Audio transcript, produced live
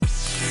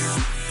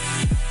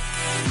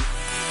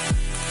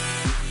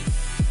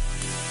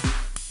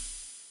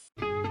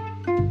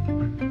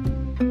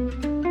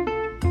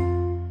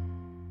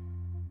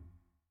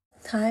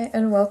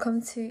and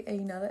welcome to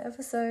another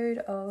episode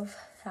of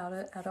How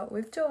to Adult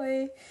with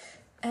Joy.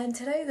 And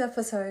today's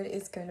episode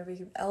is going to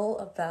be all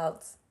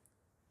about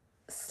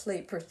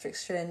sleep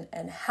restriction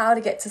and how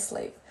to get to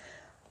sleep.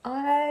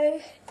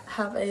 I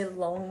have a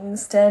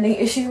long-standing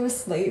issue with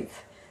sleep,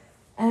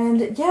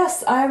 and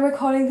yes, I'm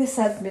recording this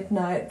at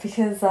midnight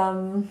because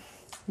I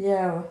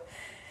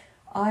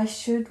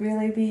should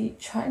really be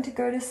trying to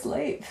go to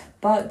sleep,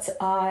 but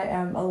I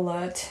am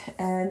alert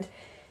and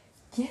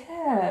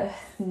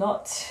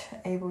not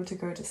able to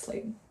go to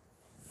sleep.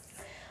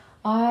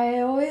 I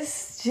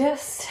always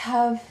just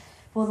have,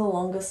 for the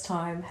longest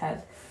time,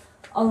 had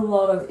a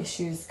lot of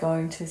issues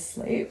going to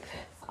sleep.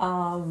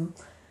 I've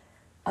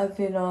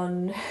been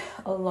on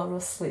a lot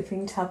of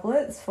sleeping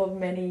tablets for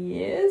many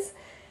years.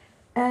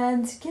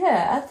 And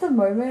at the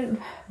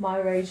moment, my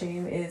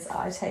regime is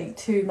I take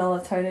 2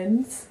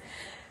 melatonin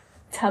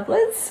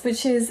tablets,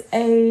 which is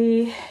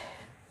a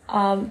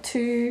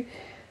 2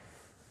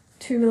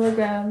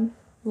 milligram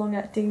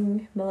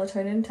long-acting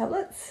melatonin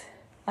tablets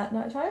at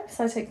night time.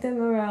 So I take them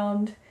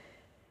around,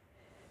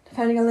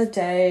 depending on the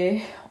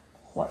day,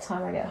 what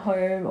time I get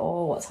home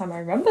or what time I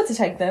remember to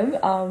take them.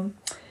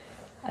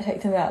 I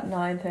take them about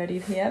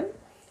 9:30 p.m.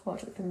 Well, I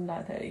took them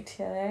 9:30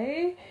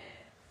 today.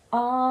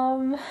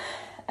 And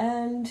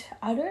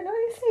I don't know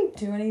if they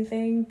do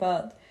anything,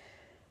 but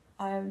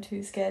I am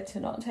too scared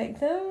to not take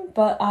them.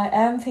 But I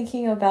am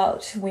thinking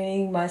about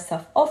weaning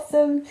myself off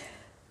them,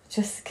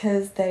 just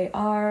because they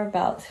are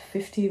about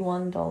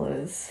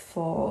 $51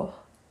 for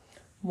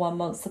 1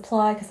 month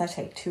supply, because I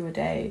take 2 a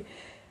day.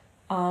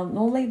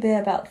 Normally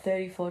they're about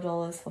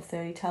 $34 for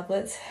 30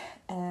 tablets,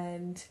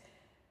 and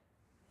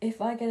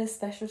if I get a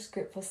special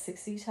script for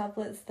 60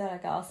 tablets that I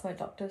can ask my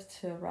doctor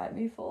to write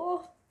me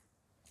for,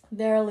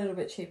 they're a little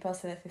bit cheaper,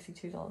 so they're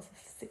 $52 for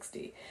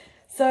 60.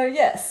 So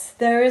yes,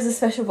 there is a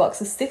special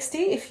box of 60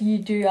 if you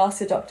do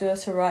ask your doctor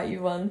to write you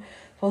one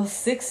for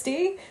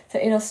 60. So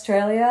in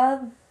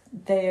Australia,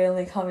 they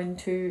only come in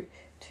 2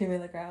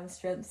 milligram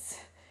strengths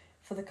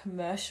for the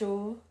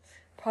commercial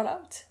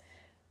product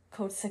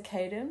called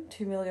Circadian,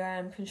 2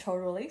 milligram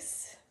controlled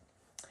release.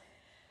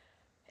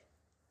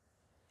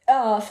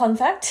 Fun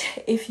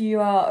fact, if you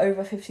are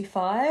over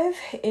 55,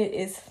 it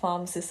is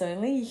pharmacist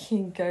only. You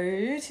can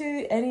go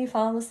to any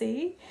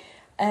pharmacy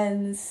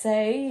and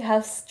say you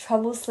have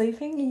trouble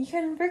sleeping, and you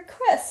can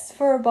request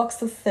for a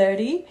box of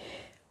 30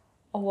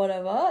 or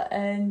whatever,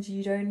 and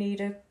you don't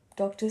need a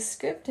doctor's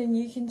script, and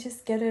you can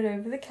just get it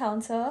over the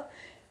counter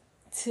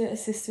to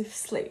assist with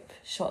sleep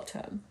short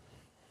term.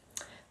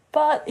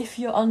 But if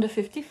you're under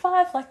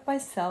 55 like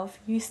myself,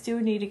 you still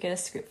need to get a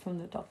script from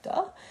the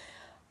doctor.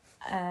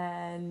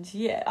 And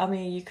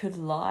you could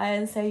lie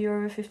and say you're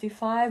over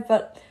 55,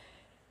 but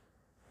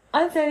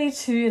I'm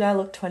 32 and I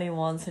look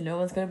 21, so no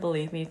one's going to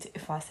believe me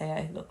if I say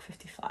I look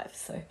 55.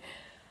 So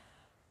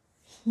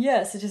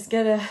just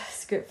get a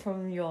script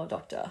from your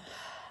doctor.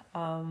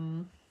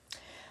 I'm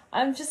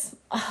just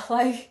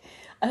I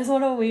just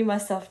want to wean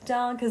myself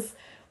down, because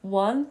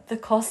 1, the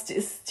cost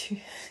is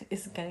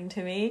getting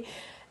to me,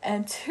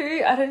 and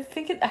 2, I don't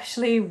think it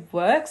actually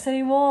works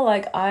anymore.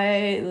 Like,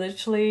 I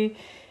literally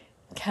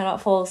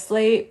cannot fall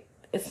asleep.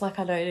 It's like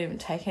I don't even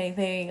take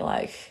anything.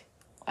 Like,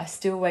 I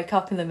still wake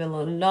up in the middle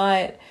of the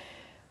night.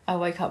 I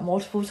wake up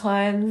multiple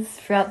times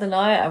throughout the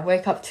night. I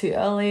wake up too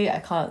early. I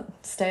can't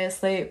stay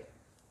asleep.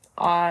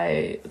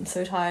 I am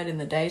so tired in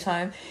the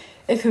daytime.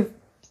 I could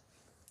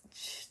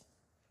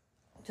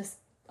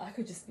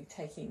just be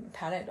taking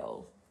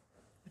Panadol,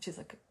 which is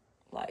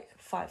like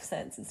 5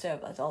 cents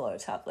instead of $1 a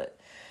tablet,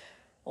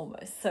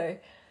 almost. So,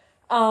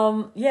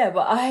 but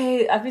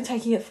I've been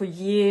taking it for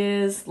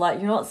years. Like,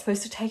 you're not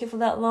supposed to take it for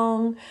that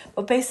long,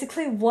 but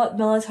basically what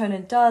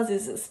melatonin does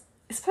is it's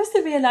supposed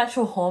to be a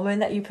natural hormone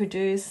that you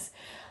produce.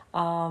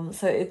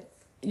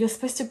 You're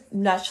supposed to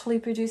naturally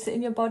produce it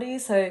in your body.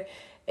 So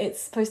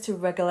it's supposed to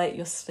regulate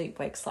your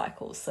sleep-wake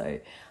cycle. So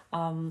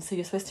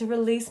you're supposed to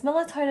release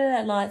melatonin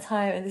at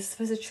nighttime, and this is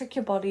supposed to trick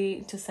your body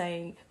into it's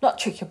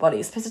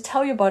supposed to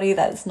tell your body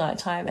that it's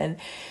nighttime, and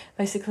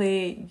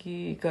basically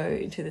you go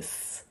into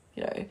this,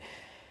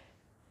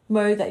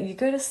 mode that you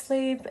go to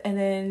sleep, and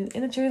then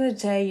during the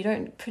day you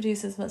don't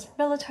produce as much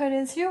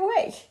melatonin, so you're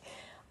awake.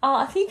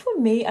 I think for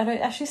me, I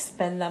don't actually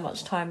spend that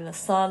much time in the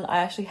sun. I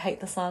actually hate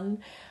the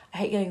sun. I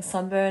hate getting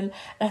sunburn.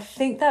 And I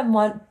think that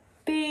might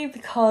be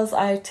because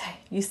I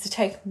used to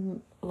take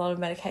a lot of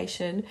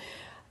medication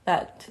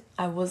that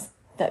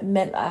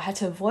meant I had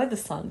to avoid the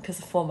sun,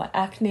 because for my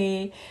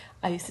acne,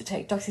 I used to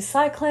take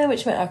doxycycline,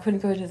 which meant I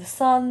couldn't go to the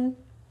sun.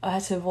 I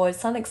had to avoid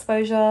sun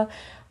exposure,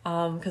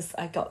 because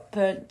I got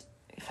burnt.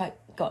 If I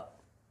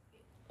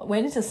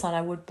went into the sun,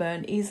 I would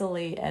burn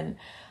easily, and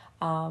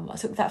I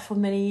took that for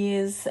many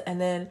years. And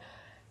then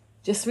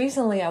just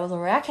recently I was on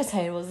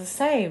Roaccutane. It was the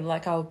same.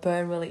 Like, I would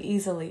burn really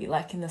easily,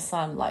 like in the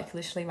sun, like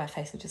literally my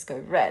face would just go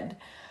red.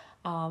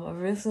 I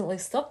recently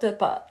stopped it,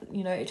 but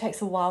it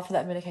takes a while for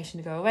that medication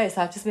to go away.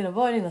 So I've just been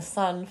avoiding the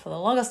sun for the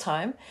longest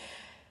time.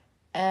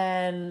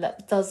 and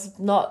that does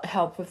not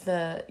help with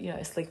the, you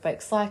know,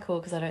 sleep-wake cycle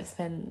because I don't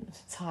spend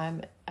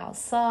time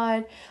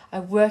outside. I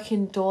work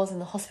indoors in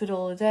the hospital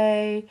all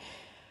day.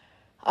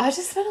 I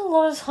just spend a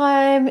lot of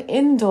time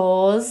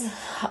indoors.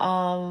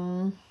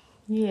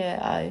 Yeah,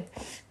 I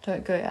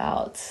don't go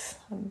out.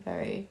 I'm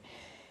very,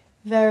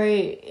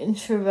 very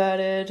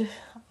introverted.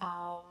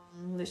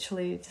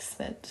 Literally just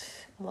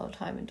spent a lot of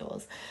time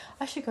indoors.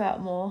 I should go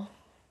out more.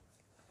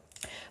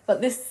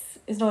 But this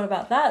is not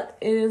about that.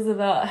 It is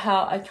about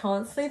how I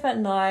can't sleep at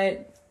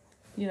night.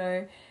 You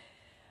know,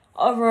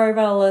 I worry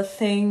about a lot of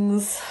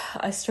things.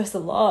 I stress a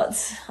lot.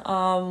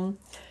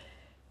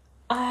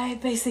 I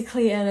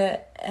basically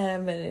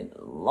am a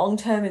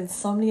long-term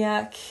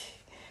insomniac.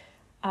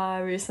 I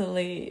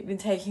recently been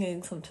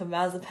taking some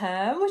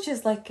temazepam, which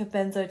is like a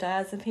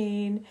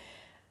benzodiazepine,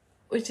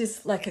 which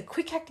is like a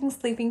quick-acting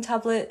sleeping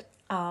tablet.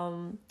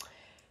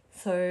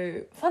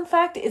 So fun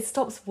fact, it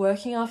stops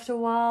working after a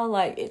while.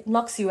 Like, it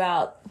knocks you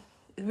out.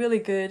 It's really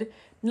good.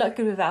 Not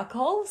good with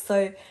alcohol.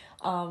 So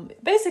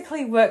it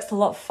basically works a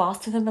lot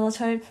faster than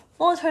melatonin.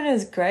 Melatonin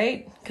is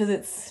great because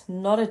it's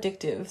not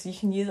addictive. So you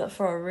can use it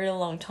for a really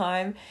long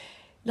time.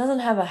 It doesn't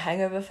have a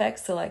hangover effect.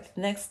 So like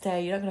the next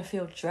day, you're not going to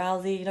feel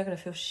drowsy. You're not going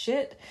to feel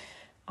shit.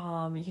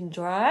 You can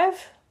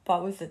drive.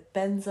 But with the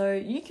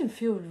benzo, you can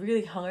feel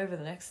really hungover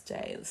the next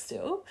day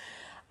still.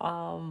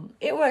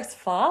 It works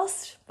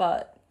fast,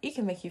 but it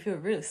can make you feel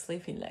really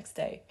sleepy the next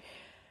day.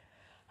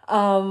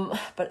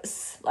 But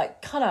it's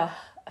like kind of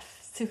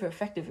super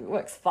effective. It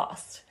works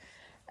fast.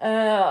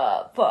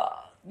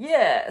 But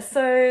yeah,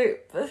 so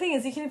the thing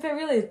is, it can be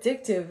really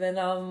addictive, and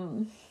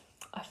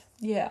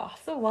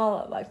after a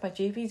while, like my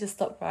GP just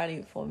stopped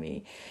writing for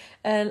me,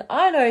 and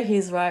I know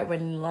he's right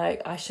when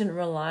like I shouldn't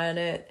rely on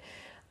it.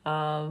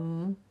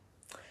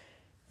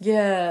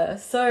 Yeah,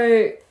 so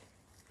it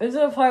was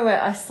to the point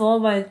where I saw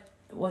my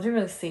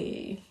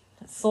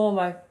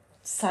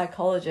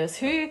psychologist,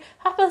 who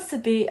happens to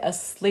be a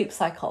sleep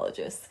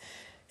psychologist.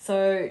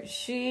 So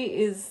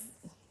she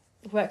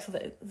works with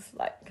it. It's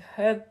like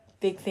her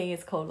big thing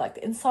is called like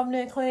the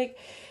Insomnia Clinic.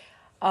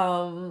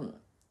 So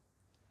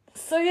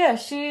yeah,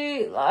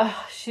 she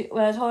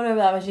when I told her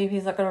that my GP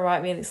is not going to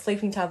write me any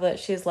sleeping tablet,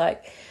 she's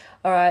like,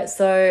 all right,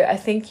 so I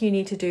think you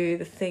need to do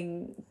the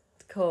thing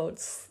called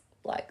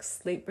like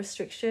sleep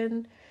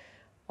restriction,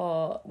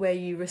 or where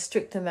you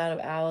restrict the amount of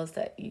hours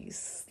that you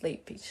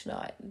sleep each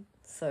night.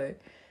 So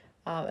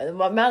and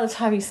the amount of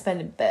time you spend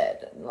in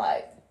bed,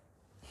 like,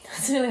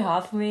 it's really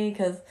hard for me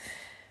because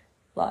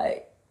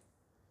like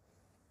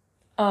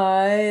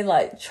I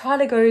like try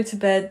to go to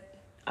bed.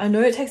 I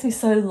know it takes me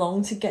so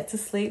long to get to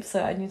sleep,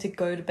 so I need to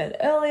go to bed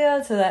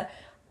earlier so that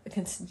I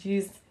can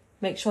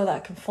make sure that I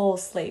can fall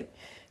asleep.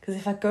 Because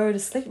if I go to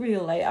sleep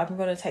really late, I'm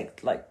going to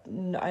take I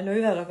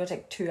know that I'm going to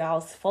take 2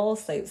 hours to fall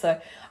asleep.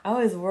 So I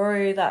always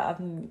worry that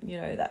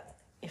that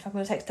if I'm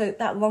going to take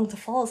that long to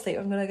fall asleep,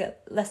 I'm going to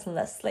get less and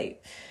less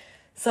sleep.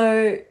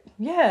 So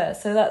yeah,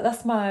 so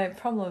that's my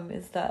problem,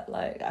 is that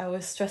like I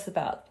always stress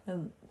about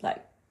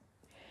like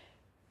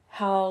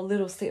how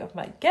little sleep I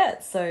might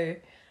get. So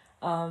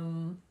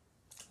so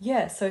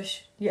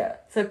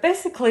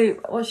basically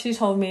what she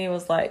told me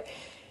was like,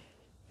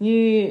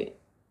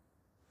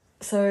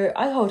 so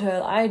I told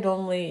her I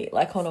normally,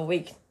 like on a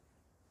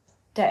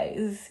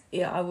weekdays,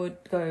 I would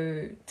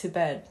go to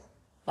bed,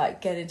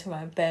 like get into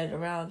my bed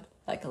around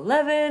like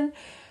 11,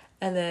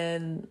 and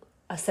then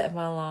I set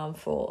my alarm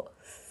for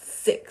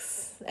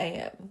 6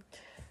 a.m.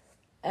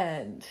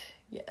 And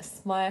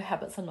yes, my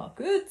habits are not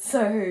good,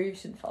 so you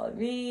shouldn't follow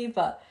me.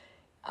 But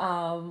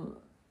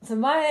so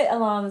my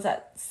alarm is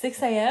at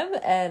 6 a.m.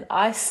 and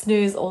I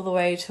snooze all the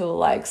way till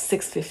like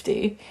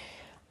 6:50.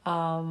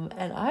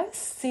 And I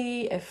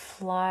see a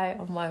fly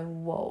on my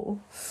wall.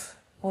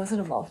 Or is it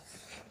a moth?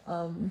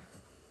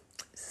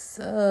 It's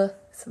a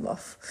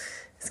moth.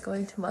 It's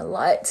going to my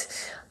light.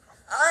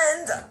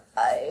 And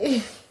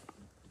I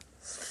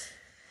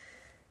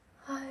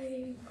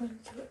gotta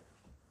kill it.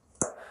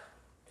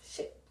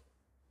 Shit.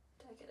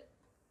 Did I get it?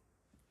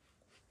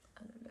 I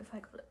don't know if I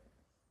got it.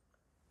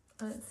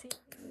 I don't see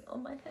anything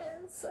on my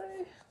hands, so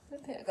I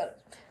don't think I got it.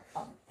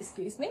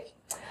 Excuse me.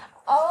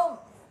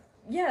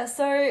 Yeah,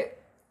 so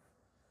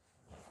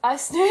I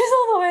snooze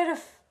all the way to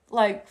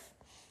like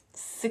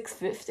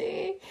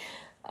 6:50.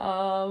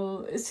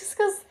 It's just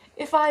because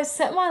if I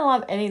set my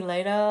alarm any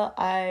later,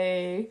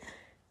 I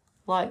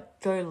like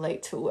go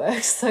late to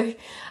work. So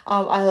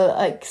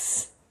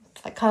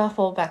I kind of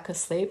fall back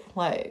asleep.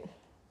 Like,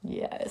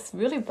 yeah, it's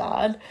really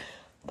bad,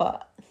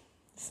 but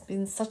it's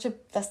been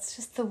that's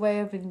just the way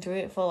I've been doing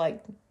it for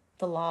like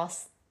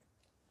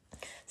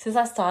since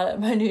I started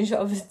my new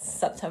job in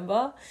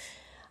September.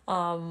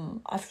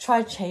 I've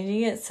tried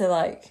changing it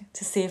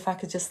to see if I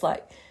could just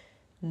like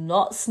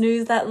not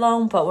snooze that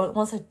long, but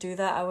once I do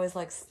that, I always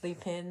like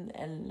sleep in,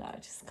 and I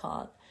just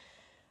can't.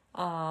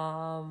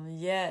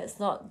 It's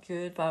not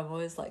good, but I'm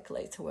always like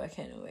late to work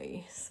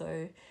anyway.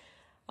 So,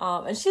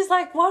 and she's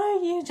like, why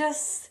don't you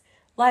just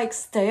like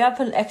stay up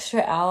an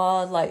extra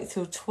hour, like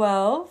till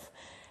 12,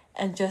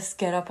 and just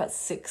get up at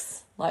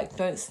 6? Like,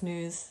 don't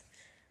snooze.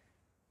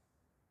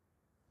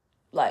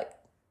 like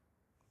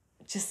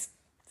just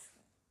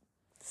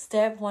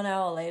stay up 1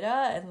 hour later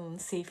and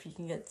see if you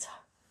can get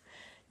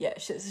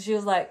she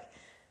was like,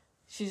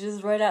 she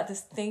just wrote out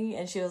this thing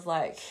and she was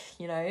like,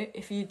 you know,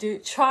 if you do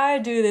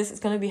this, it's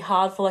going to be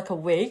hard for like a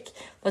week,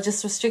 but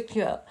just restrict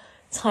your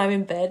time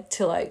in bed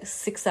to like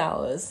 6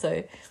 hours.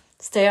 So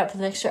stay up for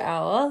an extra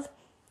hour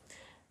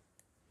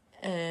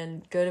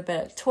and go to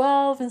bed at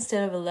 12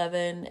 instead of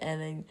 11.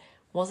 And then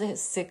once it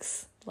hits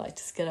 6, like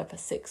just get up at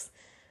 6.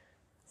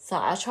 So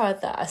I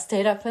tried that. I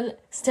stayed up, and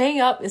staying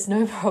up is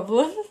no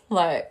problem.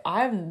 Like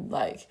I'm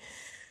like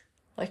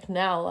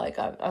now, like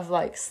I've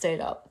like stayed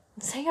up.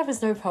 Staying up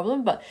is no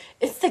problem, but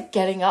it's the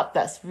getting up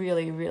that's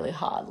really, really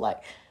hard.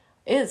 Like,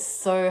 it's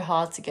so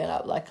hard to get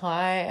up. Like,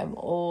 I am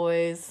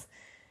always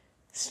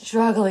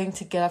struggling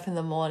to get up in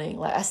the morning.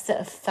 Like, I set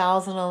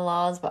 1,000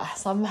 alarms, but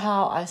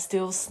somehow I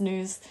still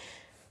snooze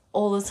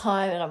all the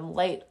time, and I'm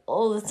late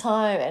all the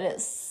time, and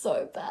it's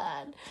so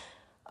bad.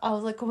 I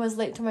was like almost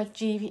late to my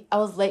GP. I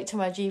was late to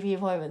my GP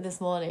appointment this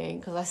morning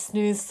because I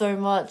snoozed so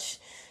much,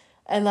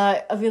 and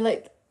I've been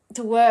late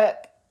to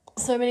work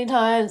so many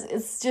times.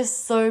 It's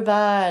just so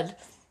bad.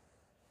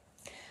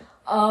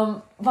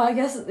 But I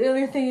guess the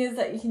only thing is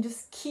that you can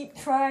just keep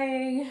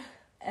trying.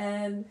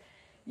 And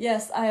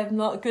yes, I am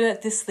not good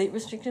at this sleep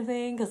restriction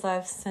thing because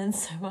I've spent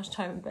so much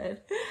time in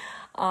bed.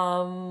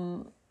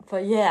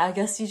 But yeah, I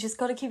guess you just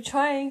got to keep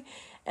trying.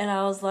 And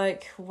I was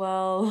like,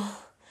 well,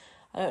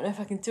 I don't know if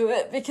I can do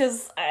it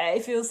because I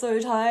feel so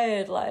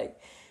tired. Like,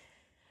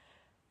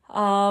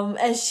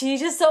 and she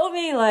just told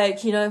me,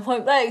 like, you know,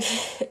 point blank,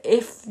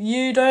 if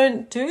you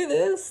don't do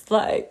this,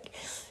 like,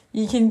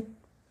 you can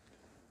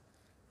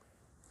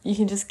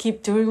just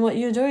keep doing what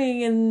you're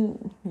doing,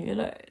 and, you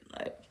know,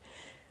 like,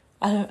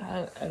 I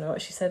don't know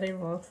what she said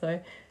anymore.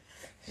 So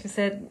she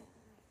said,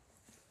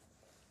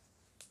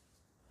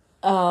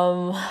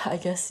 I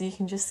guess you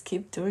can just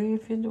keep doing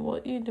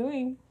what you're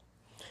doing.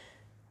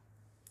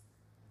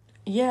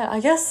 Yeah, I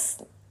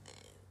guess,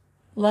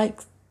 like,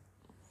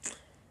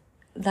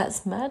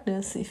 that's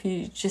madness if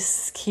you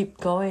just keep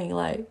going.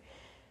 Like,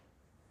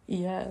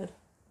 yeah,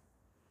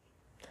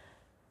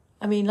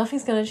 I mean,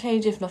 nothing's gonna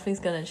change if nothing's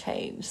gonna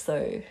change.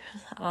 So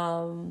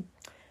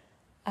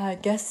I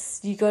guess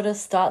you gotta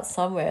start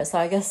somewhere. So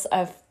I guess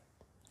I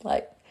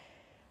know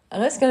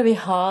it's gonna be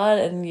hard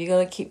and you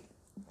gotta keep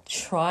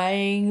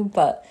trying,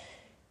 but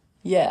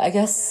yeah, I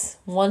guess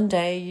one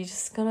day you're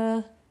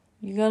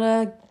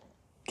gonna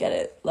get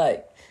it.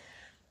 Like,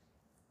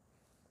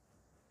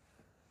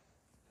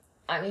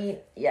 I mean,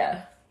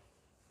 yeah.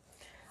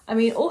 I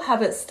mean, all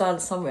habits start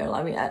somewhere.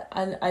 I mean,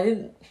 I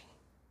didn't,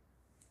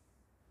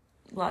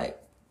 like,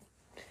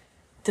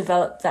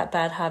 develop that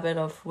bad habit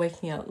of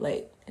waking up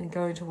late and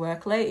going to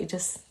work late. It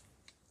just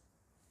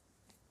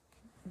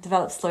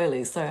developed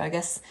slowly. So I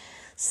guess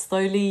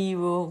slowly you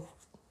will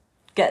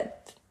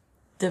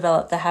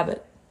develop the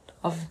habit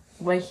of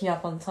waking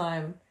up on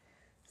time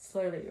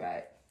slowly,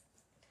 right?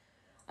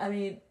 I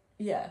mean,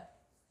 yeah.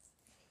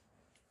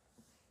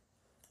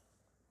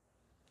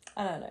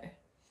 I don't know.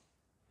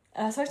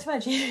 And I spoke to my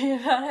GP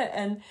about it,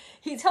 and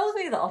he tells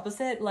me the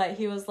opposite. Like,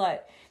 he was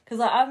like, because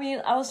I mean,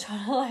 I was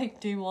trying to like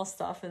do more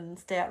stuff and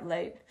stay up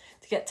late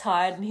to get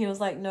tired, and he was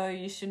like, no,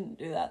 you shouldn't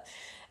do that.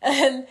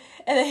 And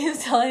then he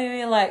was telling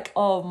me like,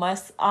 oh,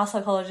 our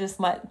psychologist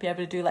might be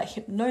able to do like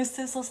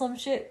hypnosis or some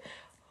shit,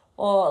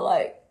 or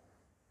like,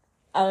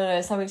 I don't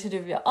know, something to do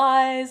with your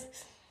eyes.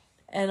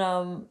 And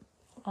I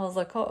was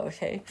like, oh,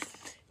 okay.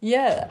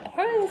 Yeah,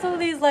 apparently there's all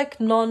these like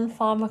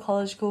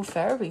non-pharmacological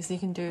therapies you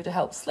can do to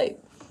help sleep.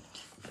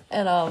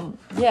 And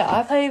yeah,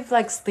 I play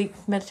like sleep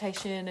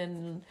meditation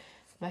and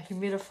my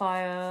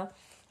humidifier,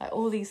 like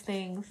all these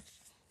things.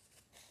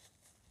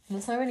 And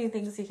there's so many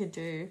things you could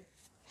do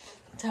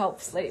to help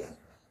sleep.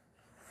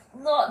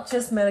 Not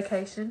just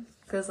medication,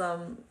 because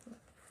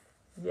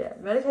yeah,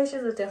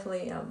 medications are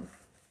definitely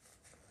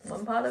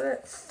one part of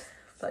it.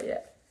 But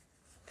yeah.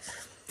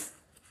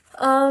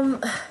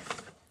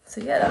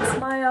 So yeah, that's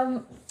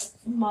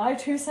my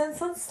 2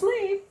 cents on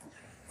sleep.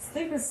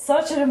 Sleep is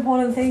such an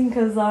important thing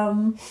because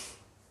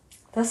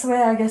that's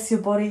where I guess your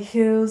body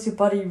heals, your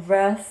body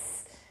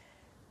rests,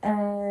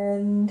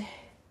 and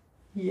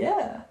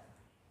yeah.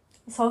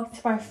 I was talking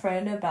to my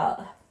friend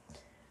about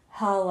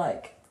how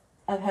like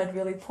I've had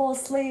really poor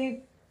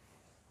sleep,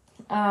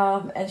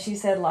 and she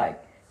said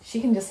like she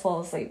can just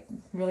fall asleep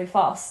really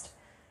fast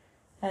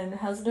and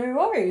has no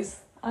worries.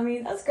 I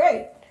mean, that's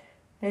great.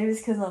 Maybe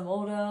it's because I'm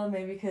older,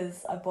 maybe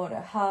because I bought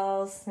a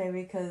house,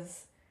 maybe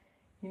because,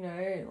 you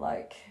know,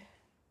 like,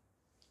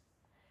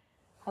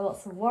 I have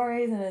lots of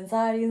worries and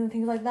anxieties and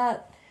things like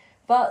that.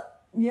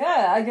 But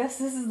yeah, I guess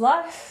this is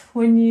life.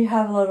 When you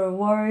have a lot of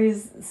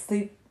worries,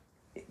 sleep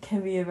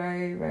can be a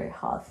very, very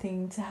hard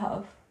thing to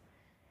have.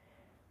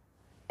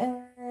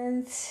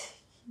 And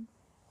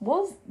there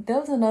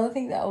was another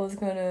thing that I was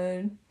going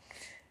to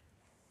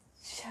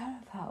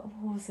chat about.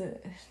 What was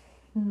it?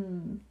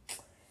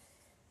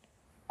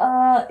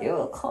 It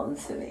will come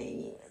to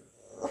me.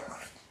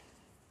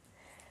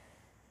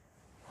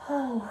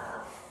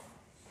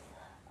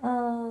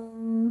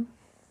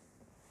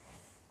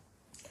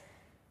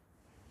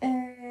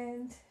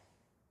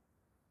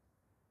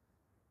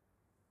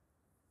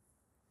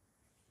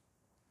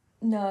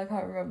 No, I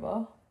can't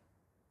remember.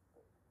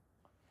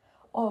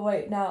 Oh,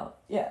 wait, now.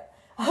 Yeah.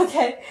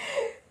 Okay.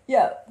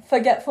 Yeah,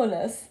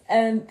 forgetfulness.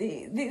 And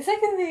the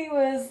second thing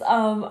was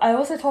I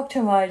also talked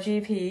to my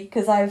GP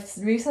because I've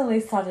recently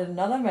started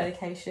another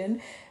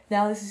medication.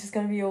 Now this is just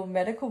going to be all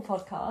medical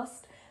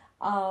podcast.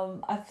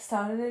 I've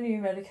started a new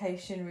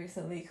medication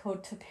recently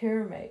called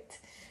topiramate.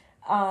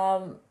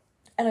 And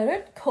I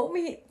don't call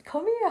me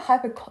a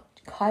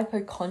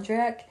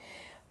hypochondriac,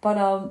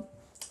 but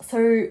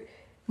so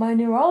my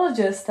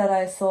neurologist that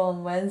I saw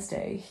on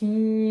Wednesday,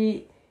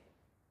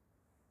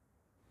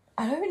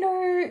 I don't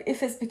know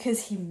if it's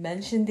because he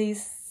mentioned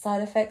these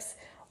side effects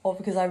or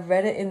because I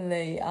read it in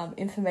the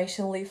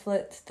information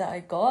leaflet that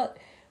I got,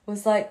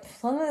 was like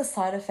one of the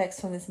side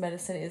effects from this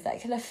medicine is that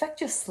it can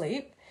affect your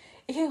sleep.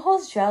 It can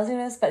cause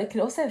drowsiness, but it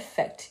can also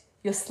affect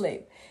your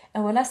sleep.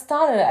 And when I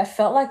started, I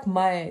felt like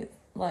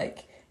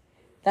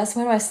that's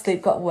when my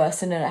sleep got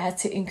worse, and then I had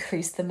to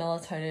increase the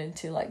melatonin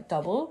to like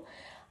double,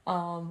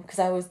 because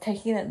I was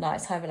taking it at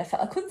nighttime and I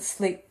felt I couldn't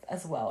sleep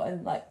as well.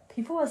 And like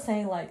people were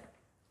saying like,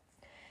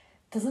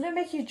 doesn't it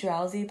make you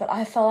drowsy? But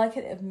I felt like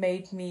it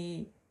made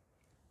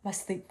my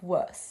sleep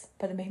worse,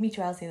 but it made me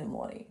drowsy in the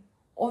morning,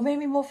 or made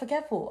me more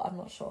forgetful. I'm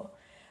not sure,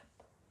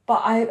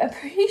 but I'm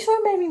pretty sure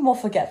it made me more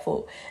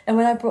forgetful. And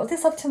when I brought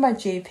this up to my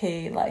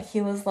GP, like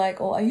he was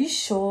like, "Oh, are you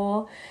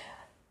sure?"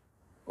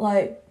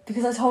 Like,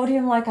 because I told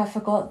him like I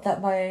forgot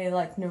that my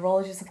like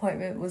neurologist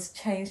appointment was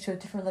changed to a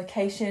different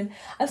location.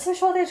 I'm so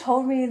sure they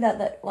told me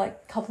that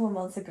like a couple of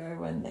months ago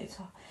when and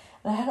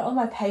I had it on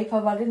my paper,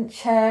 but I didn't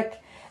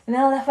check. And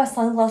then I left my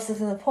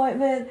sunglasses in the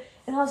appointment,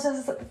 and I was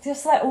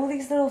just like all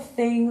these little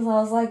things.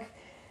 I was like,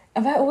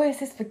 am I always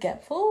this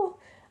forgetful?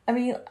 I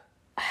mean,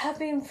 I have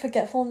been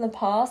forgetful in the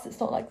past. It's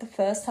not like the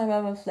first time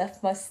I've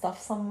left my stuff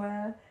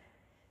somewhere.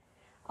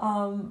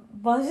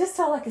 But I just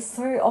felt like it's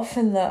so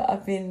often that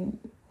I've been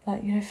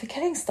like,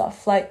 forgetting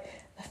stuff. Like,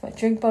 left my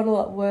drink bottle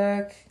at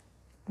work.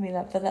 I mean,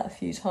 I've done that a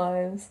few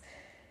times.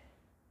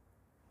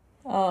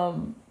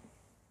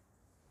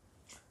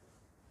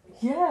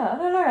 Yeah, I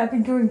don't know. I've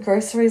been doing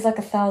groceries like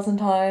 1,000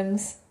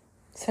 times,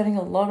 spending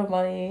a lot of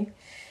money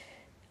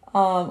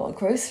on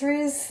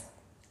groceries,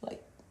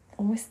 like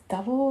almost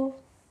double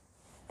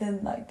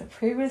than like the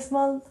previous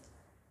month.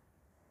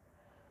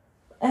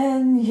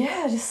 And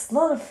yeah, just a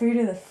lot of food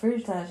in the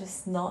fridge that I've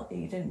just not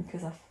eaten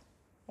because I've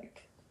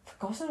like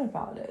forgotten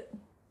about it.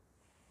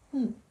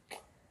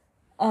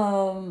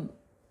 But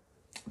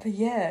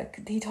yeah,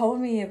 he told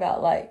me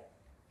about like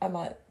I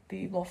might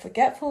be more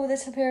forgetful with the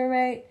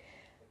topiramate.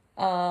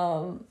 I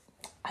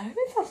don't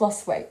know if I've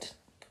lost weight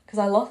because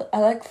I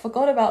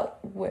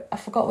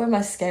forgot where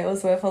my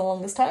scales were for the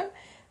longest time.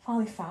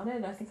 Finally found it,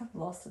 and I think I've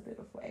lost a bit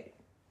of weight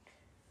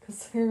because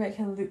topiramate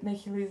can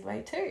make you lose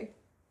weight too.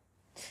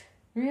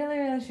 Really,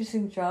 really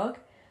interesting drug.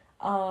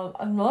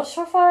 I'm not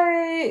sure if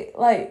I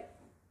like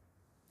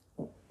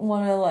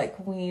want to like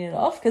wean it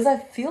off because I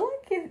feel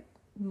like it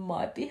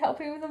might be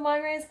helping with the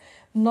migraines.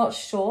 I'm not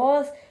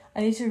sure.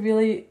 I need to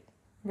really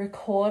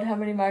record how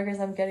many migraines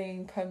I'm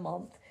getting per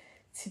month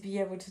to be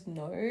able to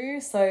know.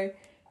 So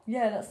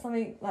yeah, that's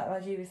something like my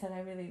GP said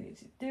I really need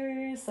to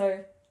do.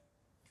 So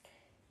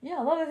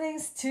yeah, a lot of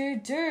things to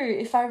do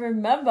if I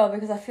remember,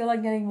 because I feel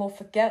like getting more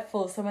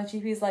forgetful. So my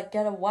GP is like,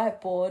 get a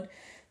whiteboard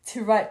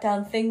to write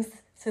down things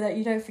so that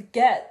you don't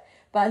forget.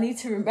 But I need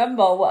to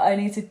remember what I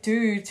need to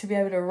do to be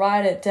able to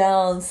write it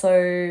down. So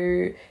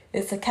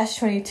it's a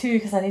catch-22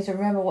 because I need to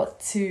remember what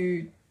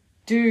to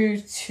do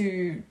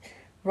to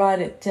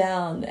write it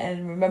down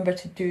and remember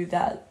to do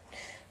that.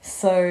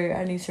 So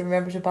I need to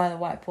remember to buy the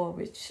whiteboard,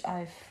 which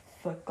I've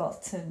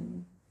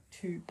forgotten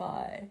to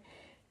buy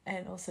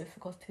and also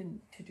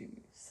forgotten to do.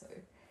 So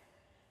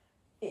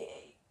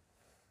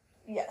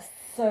yes.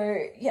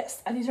 So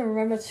yes, I need to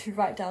remember to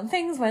write down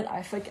things when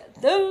I forget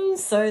them.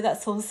 So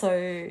that's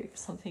also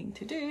something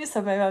to do.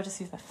 So maybe I'll just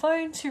use my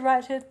phone to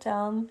write it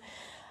down.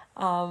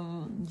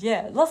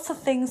 Yeah, lots of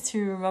things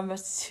to remember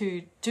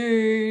to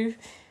do.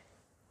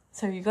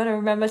 So you got to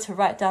remember to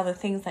write down the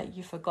things that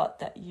you forgot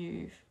that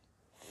you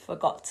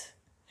forgot.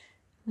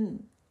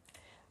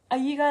 Are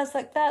you guys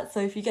like that? So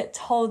if you get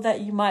told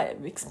that you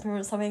might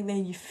experience something,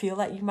 then you feel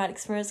like you might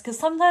experience, because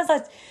sometimes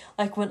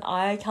when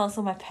I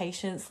counsel my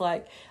patients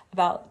like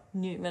about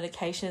new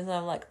medications and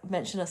I'm like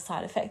mention a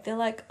side effect, they're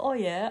like, oh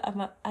yeah,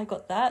 I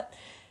got that.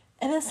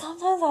 And then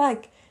sometimes I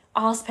like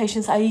ask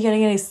patients, are you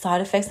getting any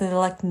side effects? And they're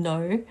like, no.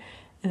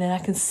 And then I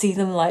can see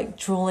them like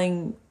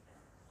drooling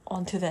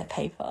onto their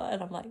paper,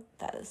 and I'm like,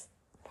 that is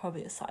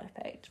probably a side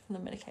effect from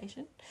the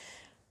medication.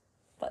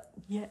 But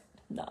yeah,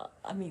 no,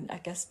 I mean, I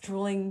guess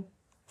drooling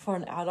for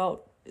an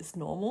adult is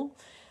normal,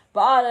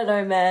 but I don't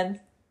know, man.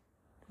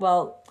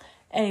 Well,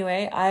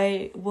 anyway,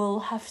 I will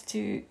have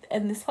to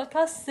end this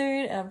podcast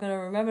soon, and I'm going to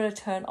remember to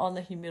turn on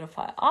the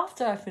humidifier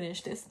after I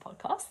finish this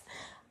podcast,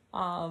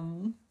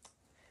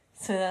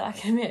 so that I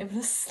can be able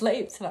to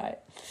sleep tonight.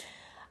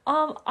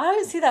 I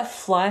don't see that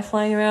fly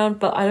flying around,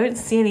 but I don't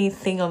see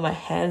anything on my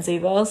hands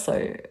either,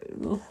 so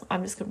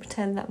I'm just going to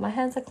pretend that my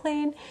hands are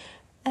clean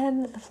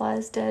and the fly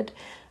is dead.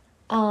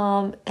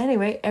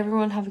 Anyway,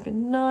 everyone have a good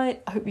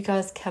night. I hope you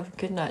guys have a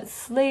good night's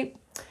sleep.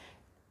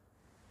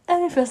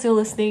 And if you're still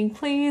listening,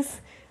 please,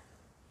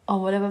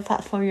 on whatever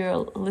platform you're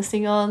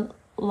listening on,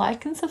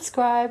 like and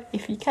subscribe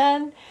if you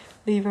can.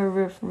 Leave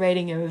a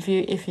rating and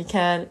review if you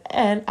can.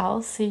 And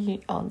I'll see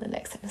you on the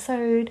next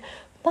episode.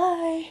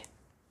 Bye.